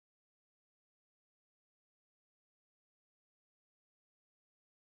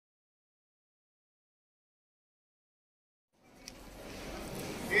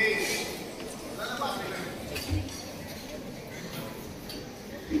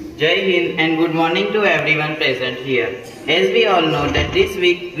Jai Hind and good morning to everyone present here. As we all know that this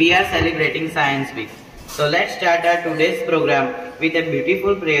week we are celebrating Science Week. So let's start our today's program with a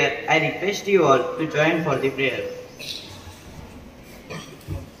beautiful prayer. I request you all to join for the prayer.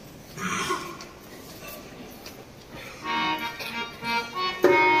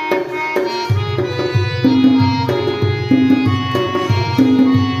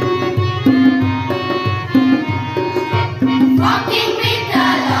 Walking with the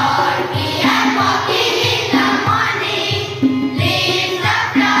Lord, we are walking in the morning. Lift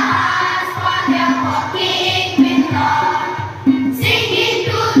up your hearts while we are walking with Lord. Singing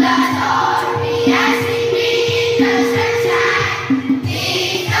to the Lord, we are singing in the sunshine.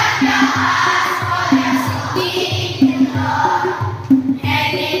 Lift up your hearts while we are singing with Lord.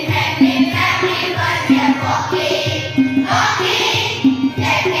 Hand in hand everyone we are walking, walking.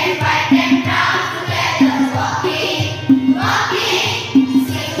 Left and right and round together walking. Walking,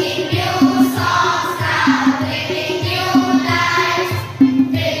 singing new songs now, living new lives,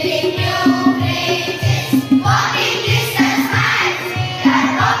 living new places, walking distance miles. We are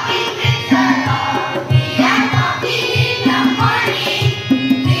walking with the Lord. We are walking in the morning.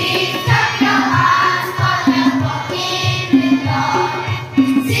 Lift up your hearts while we are walking with Lord.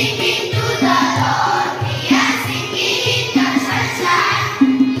 Singing to the Lord, we are singing in the sunshine.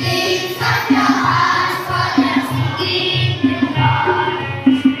 Lift up your hearts while we are singing with Lord.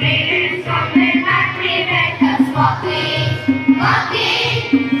 Parents from the night prevent us walking, walking.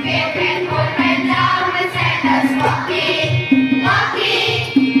 Favorite home and down and send us walking, walking.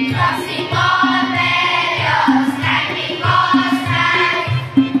 Crossing all barriers, climbing all strides,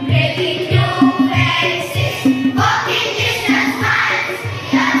 breaking new faces, walking distance miles.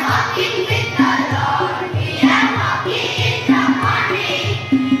 We are walking with the Lord. We are walking in the morning.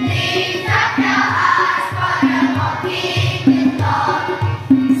 Lift up your hearts while we are walking with Lord.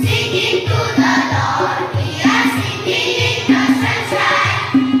 Singing to the Lord, we are singing in the sunshine.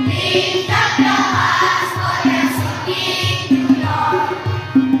 Lift up your hearts while we are singing to Lord.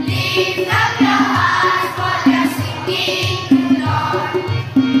 Lift up your hearts while we are singing to Lord.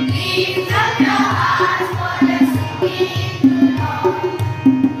 Lift up your hearts while we are singing to Lord.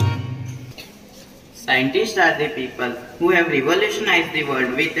 Scientists are the people who have revolutionized the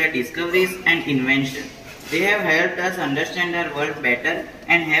world with their discoveries and inventions. They have helped us understand our world better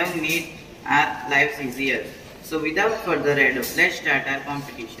and have made our lives easier. So without further ado, let's start our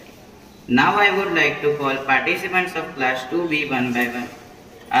competition. Now I would like to call participants of class 2B one by one.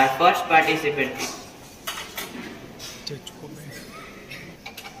 Our first participant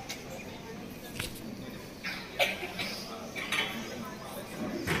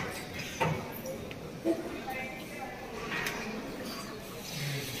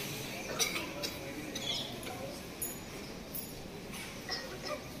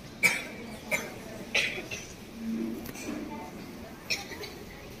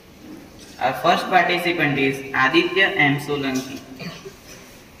is Aditya M. Solanki.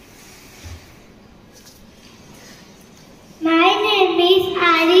 My name is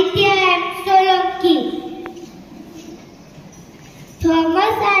Aditya M. Solanki.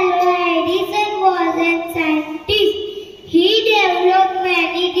 Thomas Alva Edison was a scientist. He developed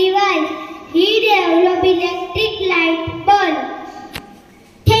many devices. He developed electric light bulb.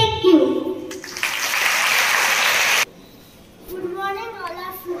 Thank you. Good morning all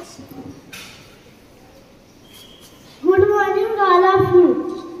of you. Good morning all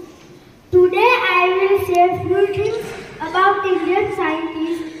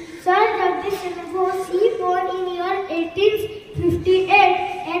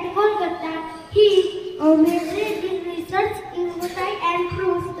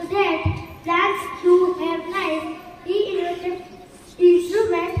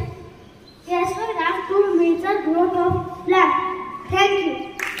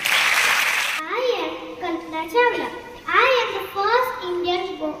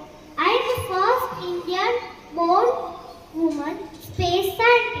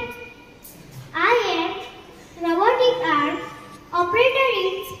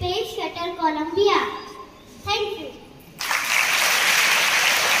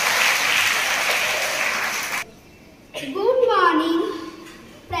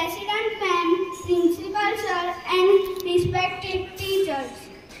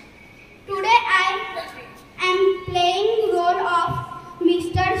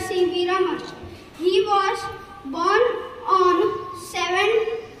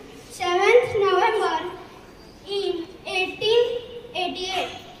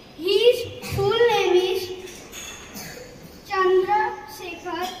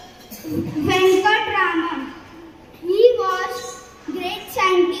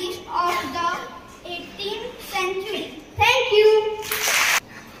scientist of the 18th century. Thank you.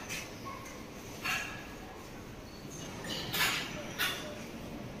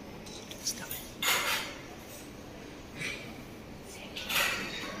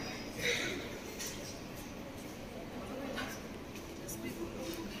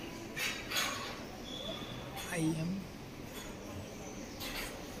 I am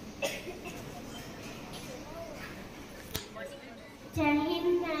Jai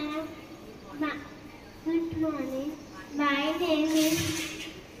Hind, ma'am. Good morning. My name is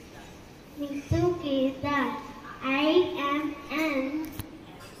Nitu Kedar. I am an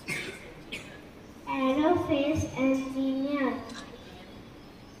aerospace engineer.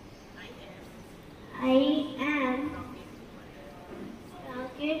 I am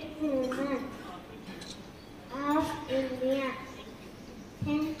rocket human of India.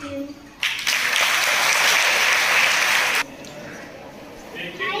 Thank you.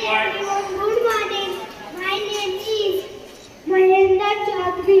 Hi everyone, good morning. My name is Mahendra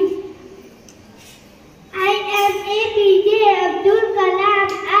Chaudhary. I am APJ Abdul Kalam.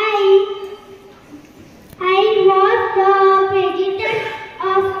 I was the President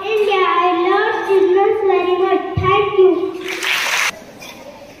of India. I love children very much. Thank you.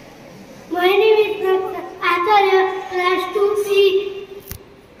 My name is Acharya, class 2C.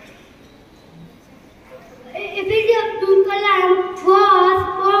 APJ Abdul Kalam was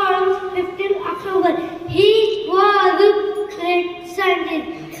born 15 October. He was a great scientist.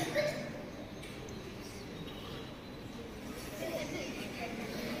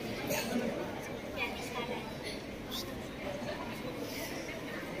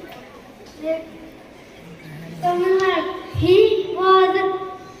 Tamil Nadu. He was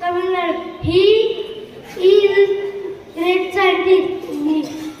Tamil Nadu. He is great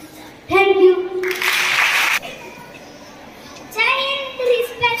scientist. Thank you. Jai Hind,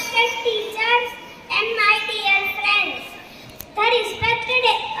 respected teachers and my dear friends. The respected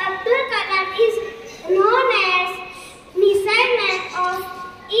Abdul Kalam is known as Missile Man of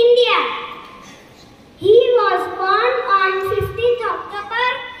India. He was born on 15th October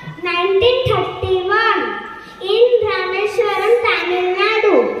 1931 in Rameswaram, Tamil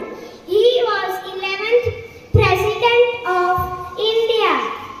Nadu. He was 11th President of India.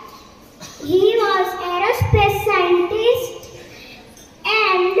 He was aerospace scientist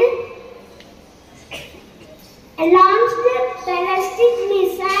and launched ballistic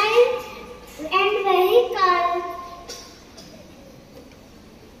missiles and vehicles.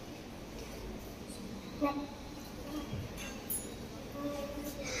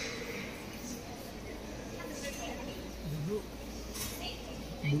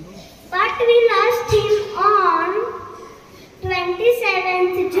 But we lost him on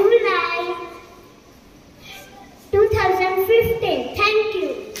 27th July 2015. Thank you.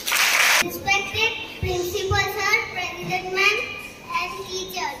 Respected Principal Sir, President Ma'am and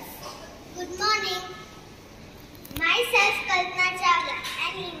teachers. Good morning. Myself Kalpana Chawla,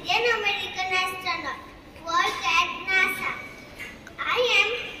 an Indian American astronaut, work at NASA. I am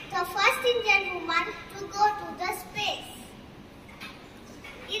the first Indian woman to go to the space.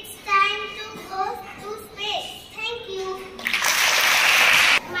 It's time to go to space. Thank you.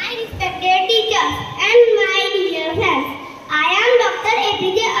 My respected teachers and my dear friends, I am Dr.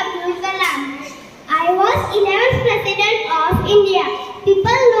 APJ Abdul Kalam. I was 11th President of India.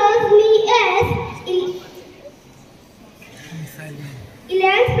 People know me as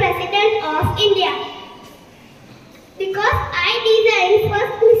 11th President of India because I designed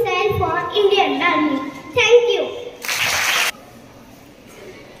first missile for Indian Army. Thank you.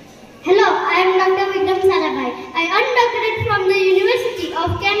 Hello, I am Dr. Vikram Sarabhai. I am doctorate from the University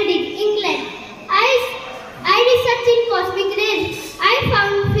of Cambridge, England. I research in cosmic rays. I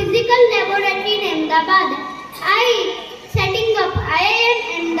found physical laboratory in Ahmedabad. I setting up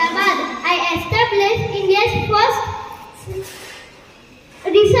IIM Ahmedabad. I established India's first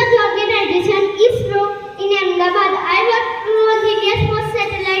research organization, ISRO, in Ahmedabad. I worked towards India's first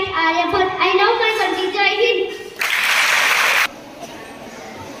satellite, Aryabhat. I love my country. Jai Hind.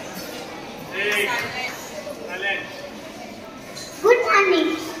 Good morning,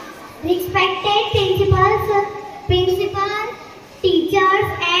 respected principal, teachers,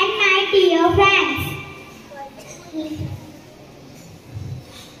 and my dear friends.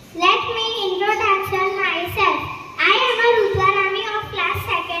 Let me introduction myself. I am a Rutwa Rami of class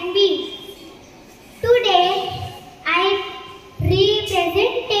 2nd B. Today, I am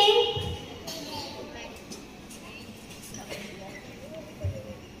representing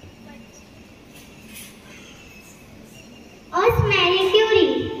us Marie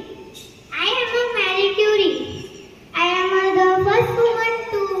Curie. I am a Marie Curie. I am the first woman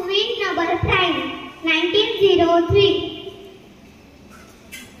 3.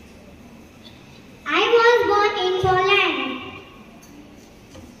 I was born in Poland.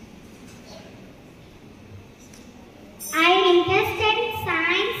 I am interested in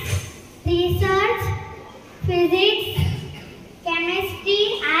science, research, physics, chemistry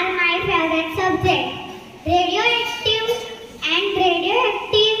are my favorite subjects. Radioactive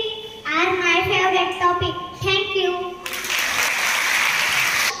are my favorite topic. Thank you.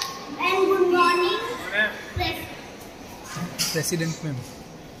 And good morning, President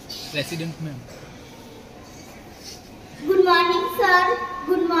ma'am. Good morning, sir.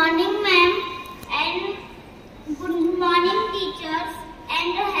 Good morning, ma'am. And good morning, teachers.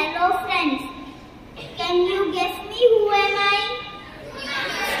 And hello, friends. Can you guess me? Who am I?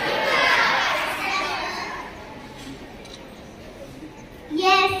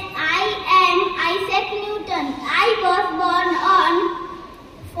 Yes, I am Isaac Newton. I was born on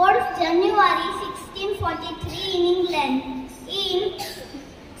 4th January 1643 in England. In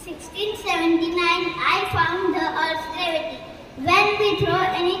 1679, I found the Earth's gravity. When we throw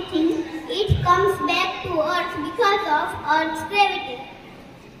anything, it comes back to Earth because of Earth's gravity.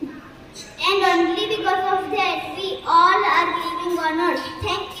 And only because of that, we all are living on Earth.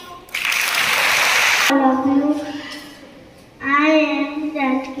 Thank you. All of you. I am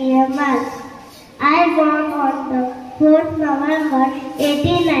Jackie Ahmad. I born on the 4th November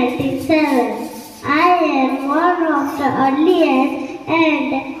 1897. I am one of the earliest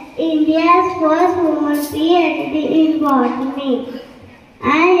and India's first woman PhD in botany.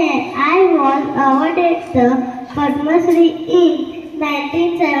 I was awarded the Padma Shri in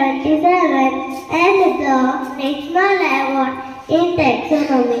 1977 and the National Award in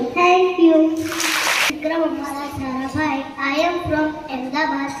Taxonomy. Thank you. Vikram Amara Sarabhai. I am from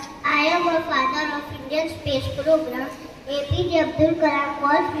Ahmedabad. I am a father of Indian space program. APJ Abdul Kalam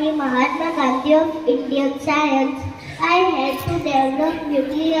was the Mahatma Gandhi of Indian science. I had to develop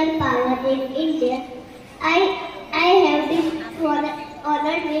nuclear power in India. I have been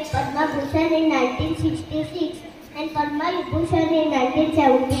honored with Padma Bhushan in 1966 and Padma Vibhushan in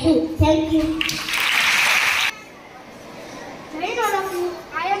 1972. Thank you. Hello all of you.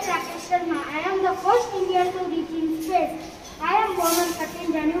 I am Rakesh Sharma. I am the first Indian to reach in space. I am born on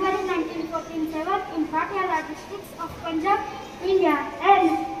 13 January 1947 in Patiala district of Punjab, India,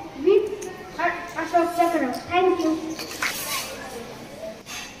 and with Ashok Chakra. Thank you.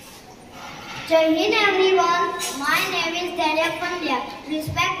 Jai Hind everyone. My name is Danya Pandya.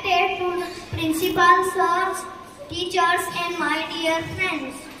 Respected to principals, sirs, teachers, and my dear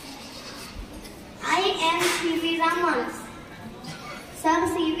friends. I am C.V. Raman. Sir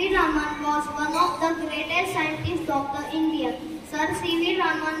C.V. Raman was one of the greatest scientists of the India. Sir C.V.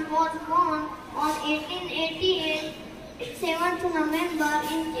 Raman was born on 1888, 7th November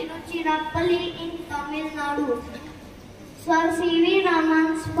in Tiruchirappalli in Tamil Nadu. Sir C.V.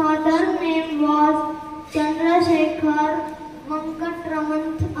 Raman's father's name was Chandrasekhar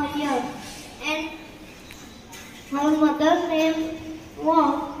Venkatramanth Iyer and her mother's name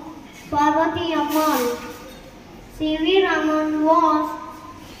was Parvati Amman. C.V. Raman was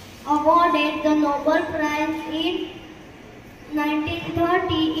awarded the Nobel Prize in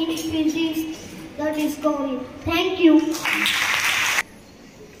 1930 in physics, the discovery. Thank you.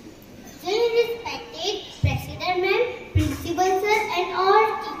 Respected President Ma'am, Principal Sir and all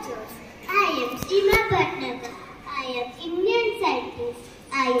teachers. I am Seema Bhatnagar. I am Indian scientist.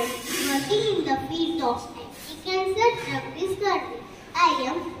 I am working in the field of anti-cancer drug discovery. I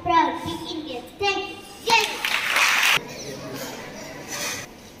am proudly Indian. Thank you. Jai Hind.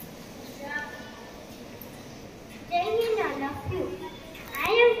 Jai Hind all of you. I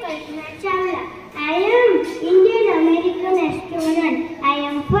am Kalpana Chawla. I am Indian American astronaut. I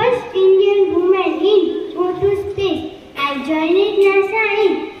am first Indian woman in go to space. I joined NASA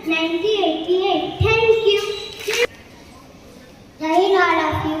in 1988. Thank you. Jai Hind all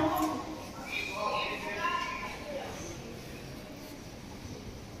of you.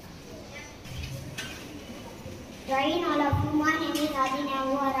 Jai Hind all of you. My name is Adina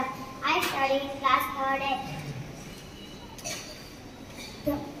Vora. I study in class 3rd A.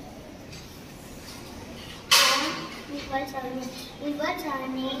 People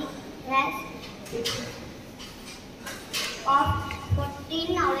journey has of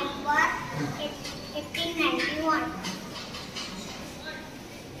 14 November 1891.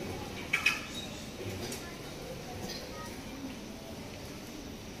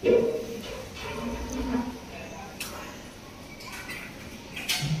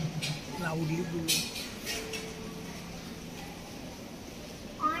 Loudly do.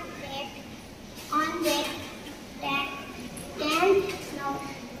 On that 10th April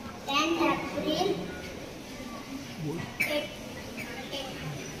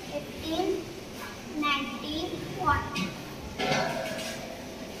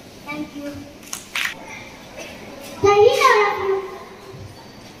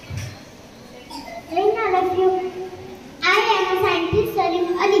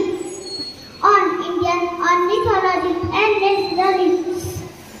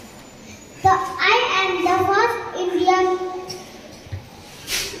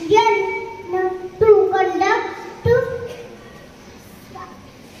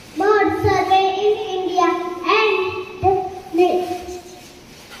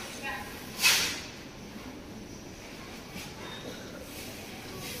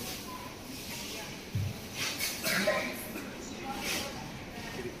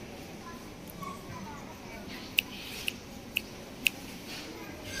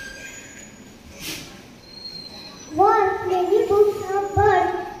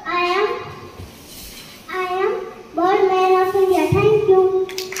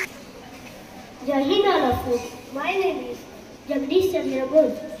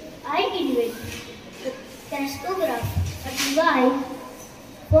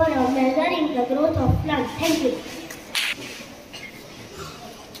for measuring the growth of plants. Thank you.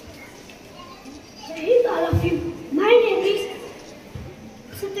 Hey all of you, my name is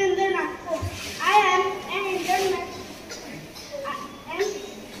Satendra Nagpur. I am an Indian man.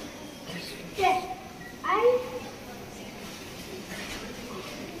 I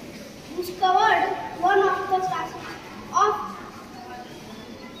discovered one of the classes of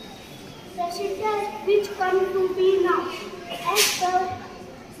procedures which come to be now as the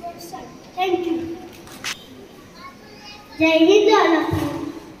website. Thank you. Jai Hind all of you.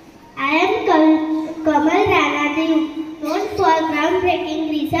 I am Kamal Ranadev, known for groundbreaking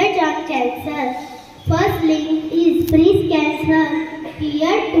research on cancer. First link is breast cancer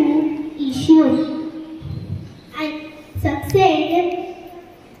clear to issue. I succeed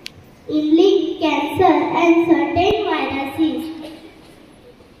in link cancer and certain viruses.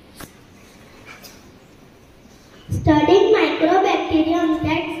 Studying microbacterium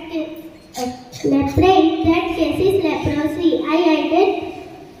leprae that causes leprosy, I aided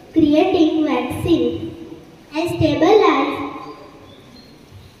creating vaccine and stabilized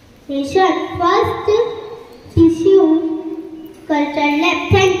nation first tissue culture lab.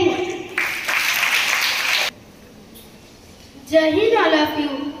 Thank you. Jai Hind all of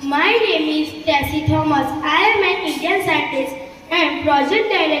you. My name is Tessie Thomas. I am an Indian scientist and project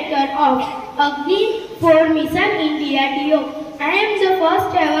director of Agni 4 Mission India DO. I am the first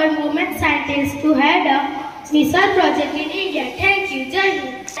ever woman scientist to head a mission project in India. Thank you. Jai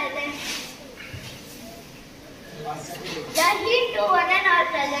Hind. Jai Hind to one and all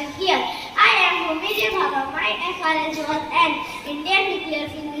present here. I am Bhumidi Bhagam. My FRS was an Indian nuclear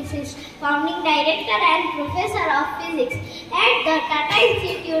physicist, founding director and professor of physics at the Tata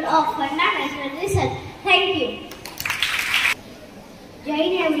Institute of Fundamental Research. Thank you. Jai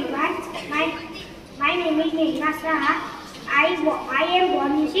Hind everyone. My name is Meghna Saha. I am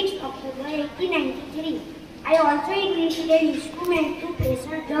born in 6 October 1893. I also invented an instrument to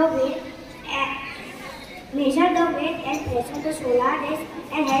measure the weight and pressure the solar rays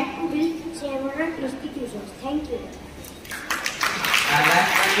and help to build several institutions. Thank you.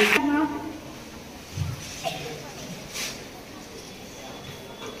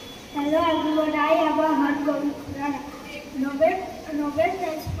 Hello everyone, I am Hargovind Khurana. Nobel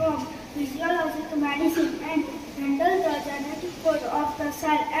Prize from Physiology to Medicine and handle the genetic code of the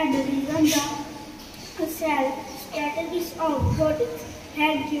cell and reason the cell strategies of bodies.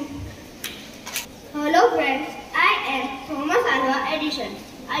 Thank you. Hello friends, I am Thomas Alva Edison.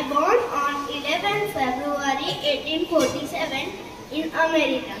 I born on 11 February 1847 in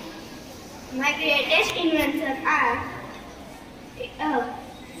America. My greatest inventions are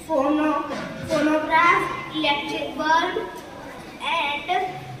phonograph, electric bulb, and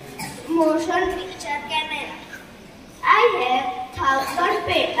motion picture camera. I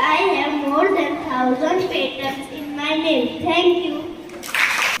have more than 1,000 patents in my name. Thank you.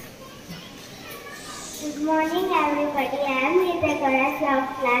 Good morning everybody. I am Rita Garas of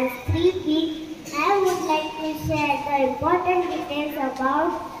class 3B. I would like to share the important details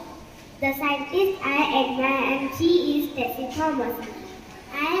about the scientist I admire, and she is Tessie Thomas.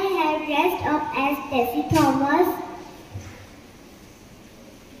 I have dressed up as Tessie Thomas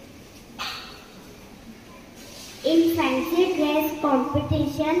in fancy dress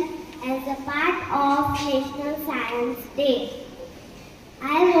competition as a part of National Science Day.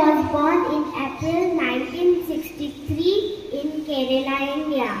 I was born in April 1963 in Kerala,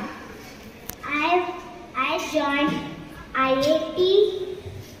 India. I joined IIT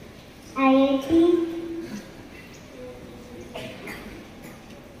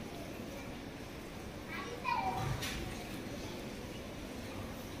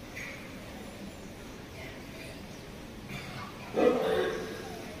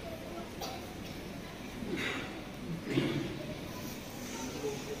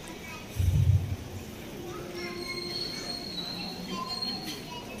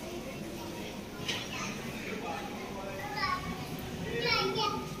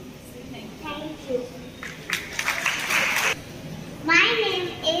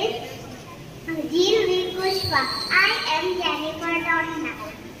I am Jennifer Donna.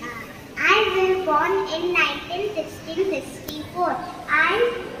 I was born in 1964. I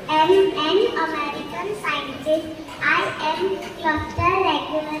am an American scientist. I am cluster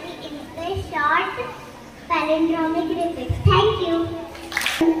regularly in the short palindromic graphics. Thank you.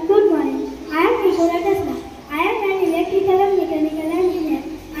 Good morning. I am Nicola Tesla. I am an electrical and mechanical engineer.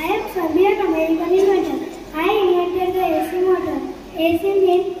 I am Serbian American inventor. I invented the AC motor. AC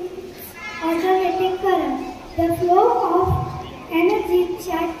means alternating current. The flow of energy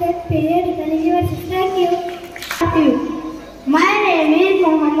charged that periodically reverses. Thank you. My name is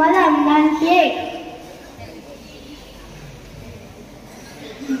Mohan 98.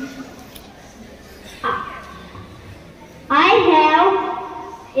 I have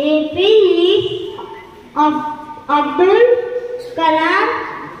APJ Abdul Kalam.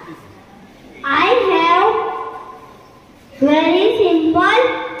 I have very simple,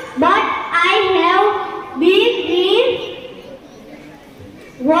 but I have big dreams.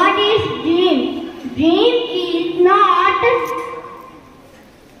 What is dream? Dream is not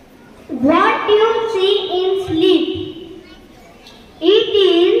what you see in sleep. It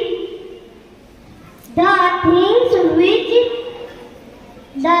is the things which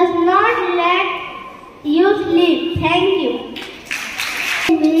does not let you sleep. Thank you.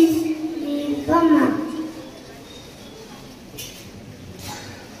 Miss Nilkama.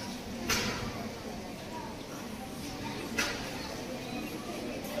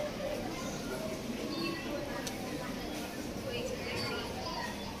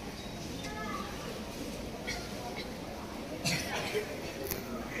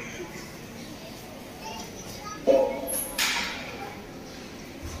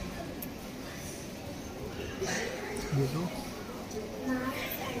 बोलो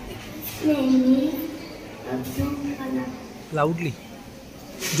Name is Abdul Kalam. Loudly,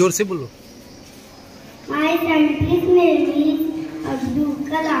 जोर से बोलो. My scientist name is Abdul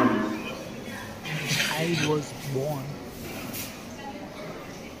Kalam. I was born.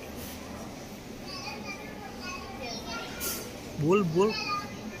 बोल बोल.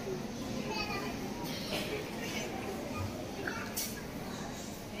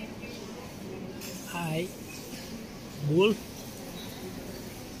 I बोल.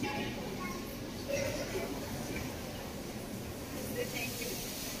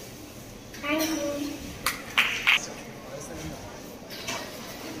 Thank you.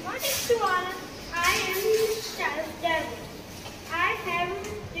 Good morning to all. I am Charles Darwin. I have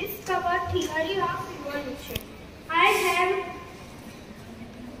discovered theory of evolution. I have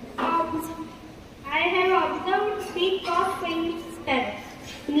observed peak of Phoenix Terrace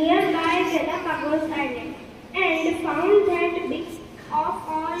nearby Galapagos Island and found that bigs of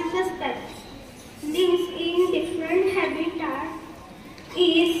all the stars lives in different habitats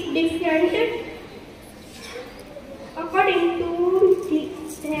is different according to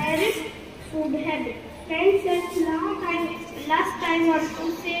their food habit. Friends, last time I want to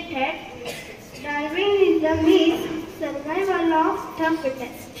say that Darwinism is survival of the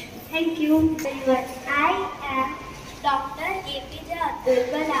fittest. Thank you. I am Dr. APJ Abdul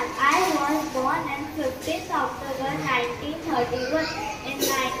Kalam. I was born on 15th October 1931. In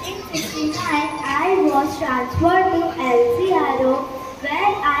 1969, I was transferred to LCRO,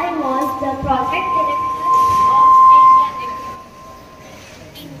 where I was the project director of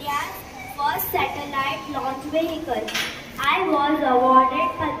India's first satellite launch vehicle. I was awarded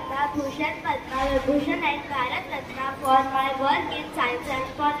Padma Bhushan, Padma Vibhushan and Bharat Ratna for my work in science and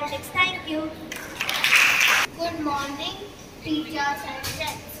politics. Thank you. Good morning, teachers and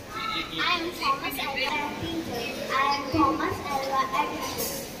friends. I am Thomas Alva teacher. I am Thomas Alva Edison.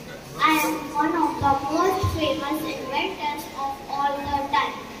 I am one of the most famous inventors of all the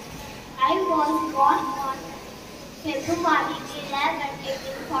time. I was born on February 11,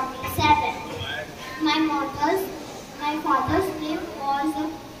 1847. My father's name was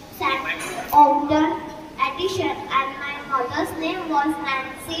Samuel Ogden Edison and my mother's name was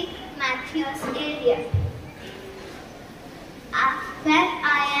Nancy Matthews Arias. When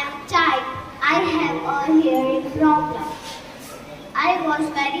I am child, I have a hearing problem. I was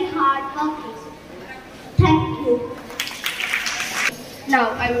very hardworking. Thank you. Now,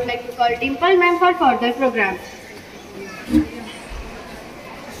 I would like to call Dimple ma'am for further program.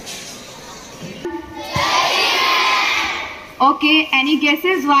 Okay, any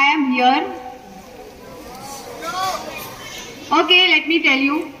guesses why I am here? Okay, let me tell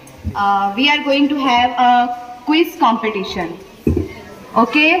you. We are going to have a quiz competition.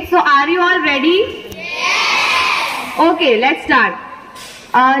 Okay, so are you all ready? Yes. Okay, let's start.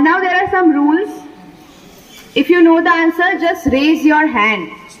 Now there are some rules. If you know the answer, just raise your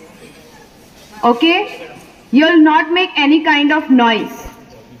hand. Okay? You'll not make any kind of noise.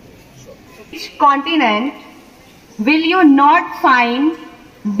 Which continent will you not find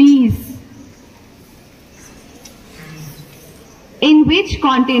bees? In which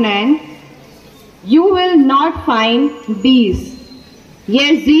continent you will not find bees?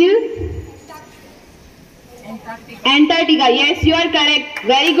 Yes, Zeel? Antarctica. Yes, you are correct.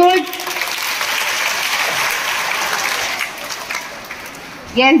 Very good.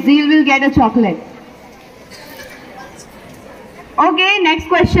 Yes, Zeel will get a chocolate. Okay, next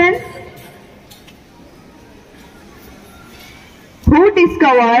question. Who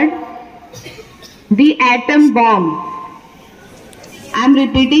discovered the atom bomb? I am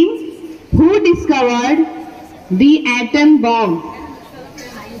repeating. Who discovered the atom bomb?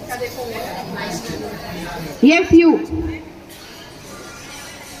 Yes, you.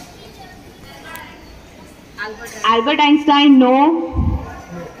 Albert Einstein, no.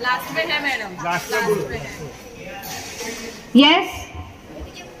 Last में है madam, last में है. Yes.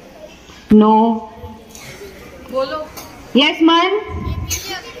 No. बोलो. Yes, man.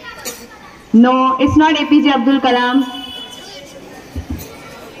 No, it's not APJ Abdul Kalam.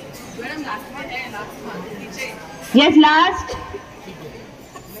 Madam last में है, last में नीचे. Yes, last.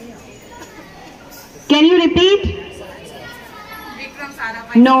 Can you repeat? Vikram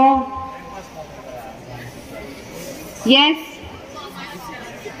Sarabhai. No. Yes.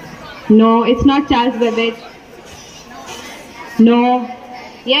 No, it's not Charles Babbage. No.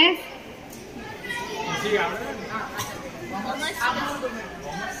 Yes.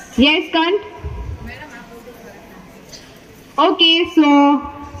 Yes, Kant. Okay, so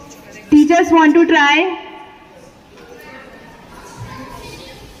teachers want to try.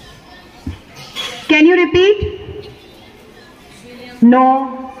 Can you repeat? No.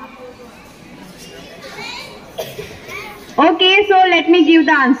 Okay, so let me give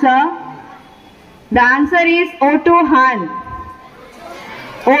the answer. The answer is Otto Hahn.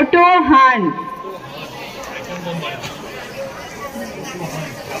 Otto Hahn.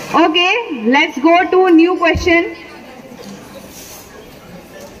 Okay, let's go to new question.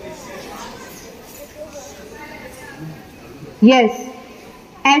 Yes.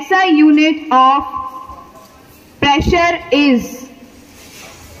 SI unit of pressure is.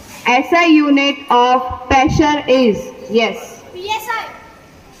 SI unit of pressure is. Yes. PSI.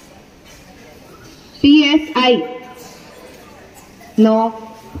 PSI. No.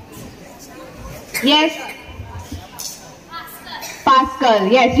 Yes. Pascal.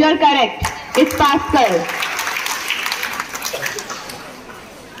 Yes, you are correct. It's Pascal.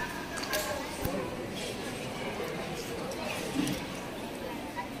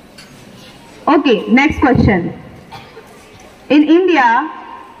 Okay, next question. In India,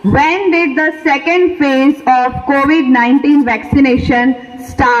 when did the second phase of COVID-19 vaccination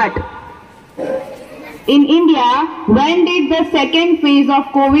start? In India, when did the second phase of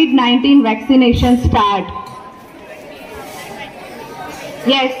COVID-19 vaccination start?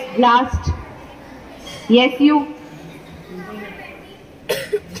 Yes, last. Yes, you.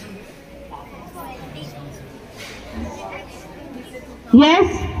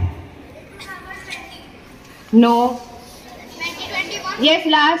 Yes. No. 2021. Yes,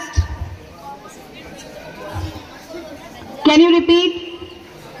 last. Can you repeat?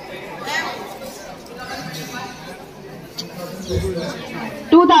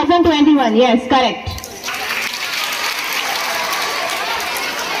 2021. Yes, correct.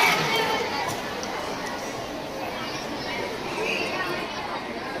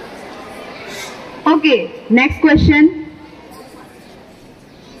 Okay, next question.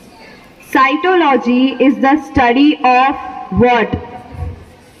 Cytology is the study of what?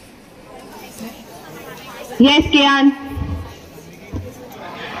 Yes, Kian.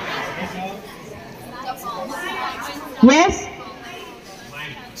 Yes?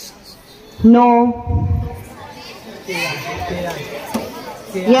 No.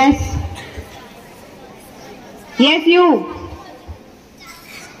 Yes. Yes, you.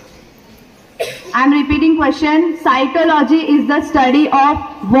 I am repeating question. Cytology is the study of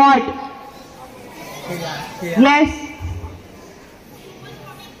what? Yes.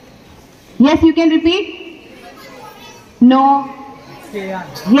 Yes, you can repeat. No.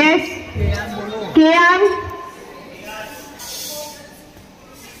 Yes. Kian.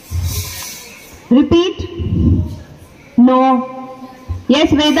 Repeat. No.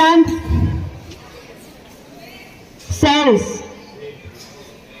 Yes, Vedant. Cells.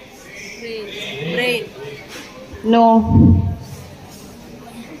 Brain. No.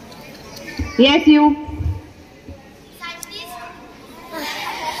 Yes, you.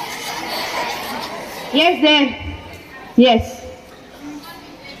 Yes, there. Yes.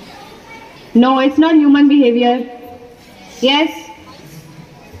 No, it's not human behavior. Yes.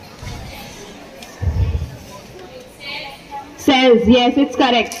 Cells. Yes, it's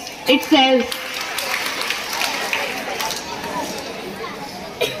correct. It's cells.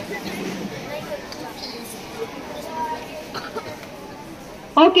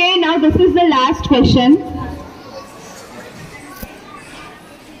 Okay, now this is the last question.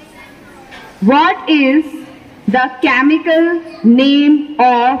 What is the chemical name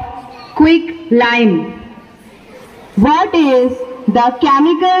of quicklime? What is the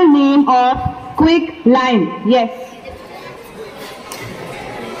chemical name of quicklime? Yes.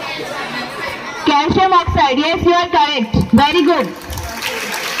 Calcium oxide. Yes, you are correct. Very good.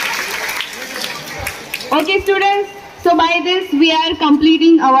 Okay, students. So by this we are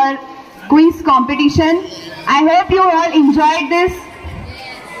completing our quiz competition. I hope you all enjoyed this.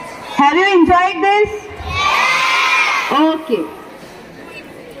 Have you enjoyed this? Okay.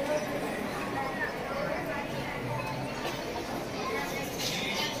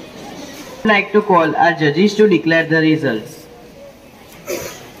 I would like to call our judges to declare the results.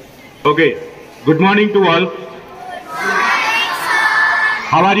 Okay. Good morning to all.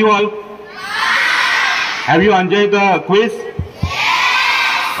 How are you all? Have you enjoyed the quiz?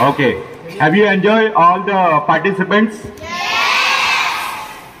 Okay. Have you enjoyed all the participants?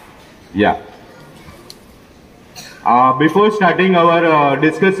 Yeah. Before starting our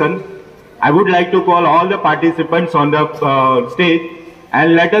discussion, I would like to call all the participants on the stage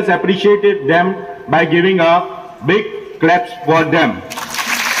and let us appreciate them by giving a big claps for them.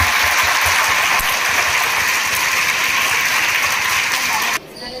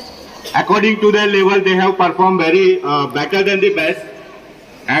 According to their level, they have performed very better than the best,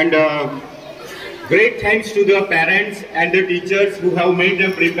 and great thanks to the parents and the teachers who have made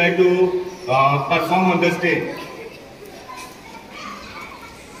them prepare to perform on the stage.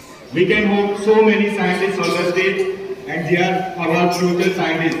 We can hope so many scientists on the stage, and they are our future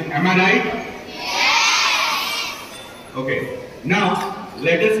scientists. Am I right? Yes. Okay. Now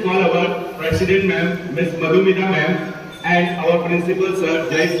let us call our President Ma'am, Ms. Madhumita Ma'am, and our Principal Sir,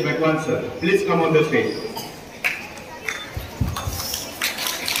 Jayesh Makwan Sir. Please come on the stage.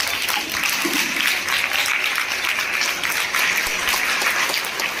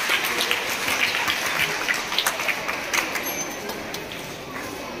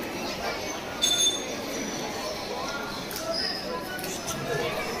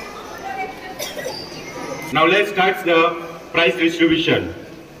 Now let's start the prize distribution.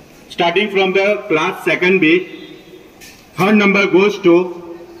 Starting from the class 2B, third number goes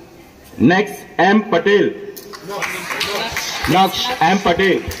to next M. Patel. Next M.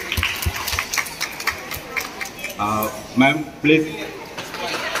 Patel. Ma'am, please.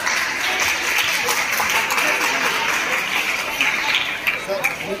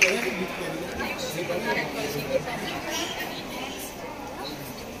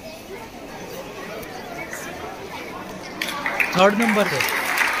 Third number पे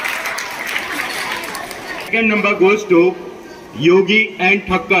Second number goes to Yogi and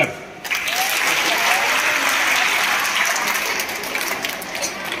Thakkar.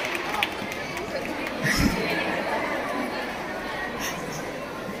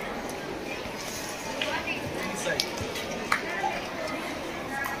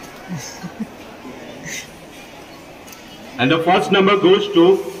 And the first number goes to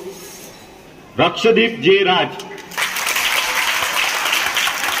Rakshadip J. Raj.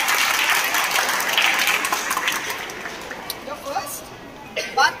 You're first?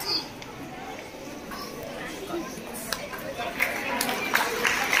 But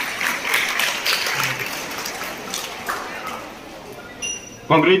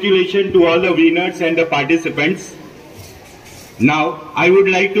Congratulations to all the winners and the participants. Now, I would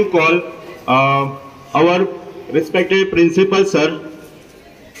like to call our respected principal, sir.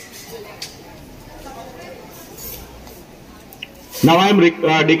 Now I am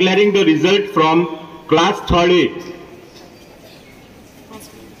declaring the result from class 3rd A.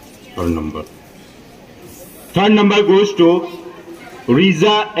 Third number goes to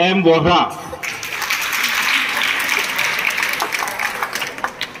Riza M. Vohra.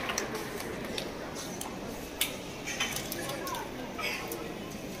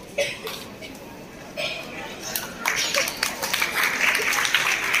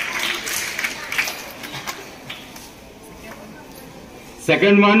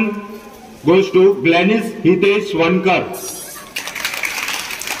 Second one goes to Glenis Hitesh Wankar.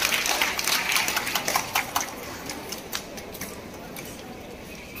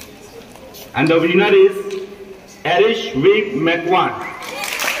 And the winner is Arish V. Makwan.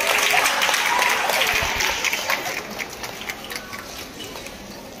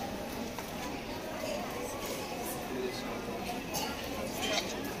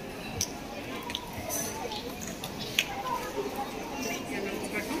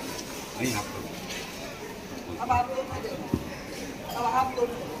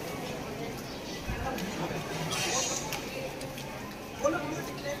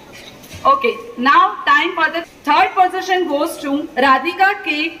 okay, now time for the third position goes to Radhika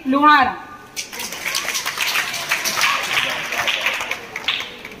K. Luhara.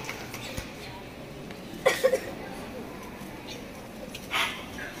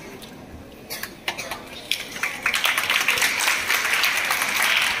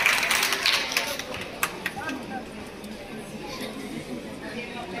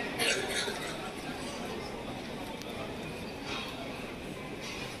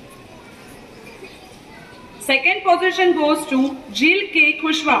 Second position goes to Jill K.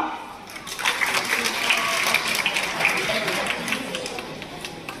 Kushwa.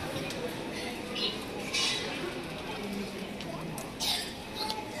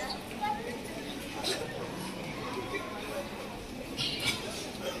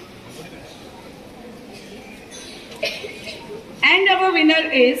 And our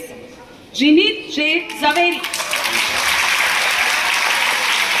winner is Jineet J. Zaveri.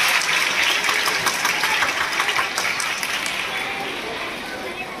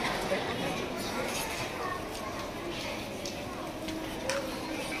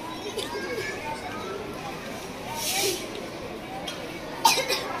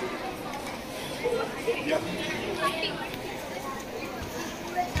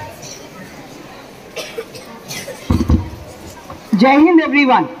 Jai Hind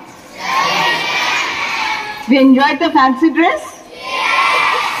everyone. We enjoyed the fancy dress?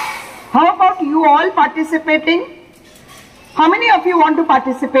 How about you all participating? How many of you want to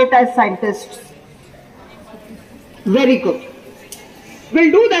participate as scientists? Very good.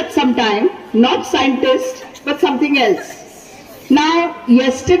 We'll do that sometime, not scientists, but something else. Now,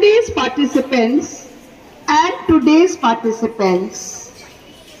 yesterday's participants and today's participants,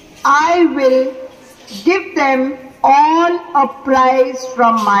 I will give them all a prize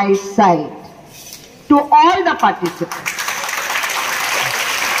from my side to all the participants.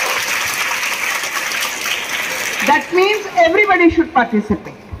 That means everybody should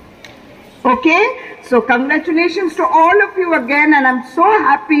participate. Okay? So congratulations to all of you again, and I'm so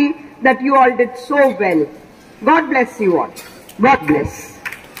happy that you all did so well. God bless you all. God bless.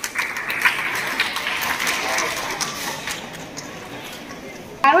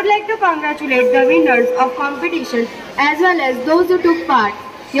 I would like to congratulate the winners of competition as well as those who took part.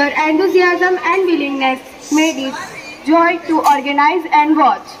 Your enthusiasm and willingness made it joy to organize and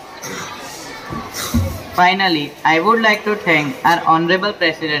watch. Finally, I would like to thank our Honorable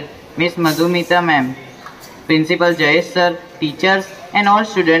President, Ms. Madhumita Ma'am, Principal Jayesh Sir, teachers and all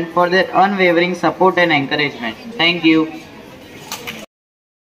students for their unwavering support and encouragement. Thank you.